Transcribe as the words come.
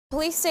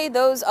Police say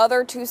those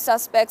other two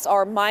suspects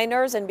are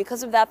minors, and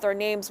because of that, their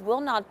names will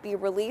not be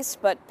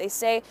released, but they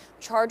say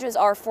charges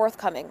are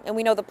forthcoming. And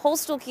we know the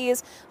postal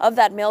keys of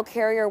that mail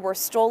carrier were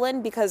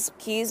stolen because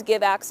keys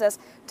give access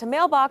to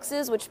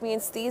mailboxes, which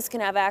means thieves can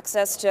have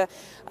access to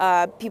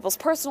people's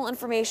personal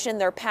information,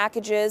 their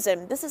packages,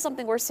 and this is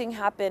something we're seeing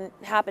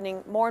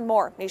happening more and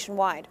more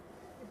nationwide.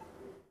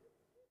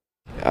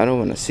 I don't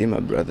want to see my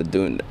brother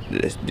doing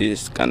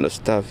this kind of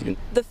stuff.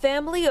 The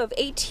family of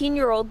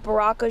 18-year-old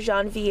Baraka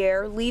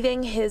Janvier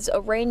leaving his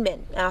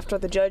arraignment after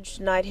the judge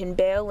denied him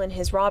bail in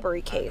his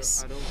robbery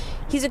case.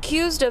 He's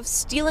accused of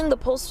stealing the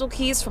postal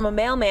keys from a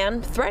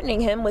mailman,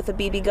 threatening him with a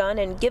BB gun,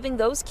 and giving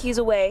those keys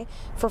away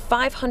for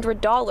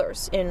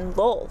 $500 in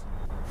Lowell.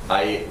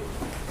 I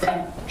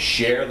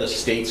share the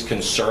state's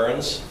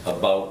concerns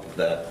about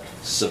the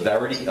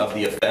severity of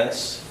the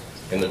offense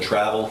and the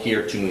travel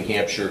here to New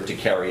Hampshire to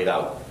carry it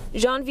out.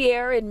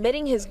 Janvier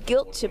admitting his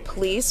guilt to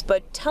police,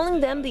 but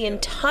telling them the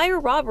entire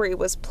robbery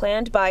was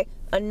planned by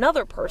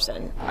another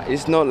person.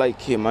 It's not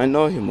like him. I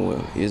know him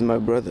well. He's my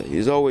brother.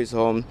 He's always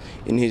home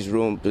in his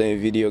room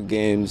playing video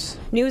games.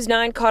 News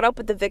 9 caught up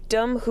with the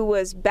victim, who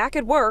was back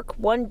at work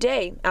one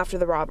day after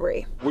the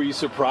robbery. Were you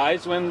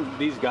surprised when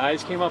these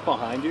guys came up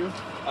behind you?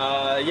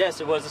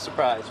 Yes, it was a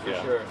surprise for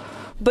sure.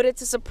 But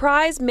it's a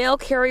surprise mail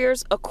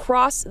carriers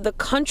across the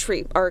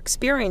country are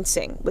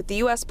experiencing, with the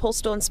U.S.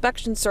 Postal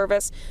Inspection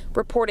Service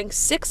reporting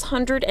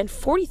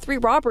 643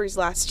 robberies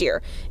last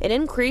year, an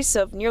increase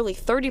of nearly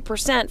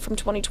 30% from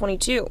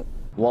 2022.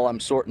 While I'm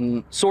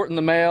sorting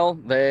the mail,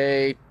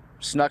 they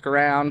snuck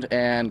around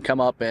and come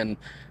up and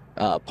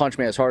punch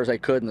me as hard as I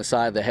could in the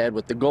side of the head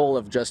with the goal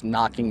of just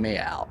knocking me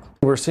out.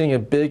 We're seeing a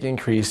big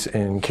increase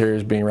in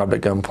carriers being robbed at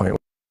gunpoint.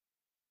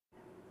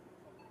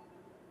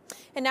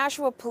 And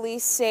Nashua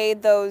police say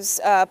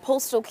those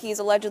postal keys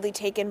allegedly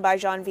taken by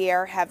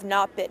Janvier have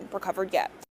not been recovered yet.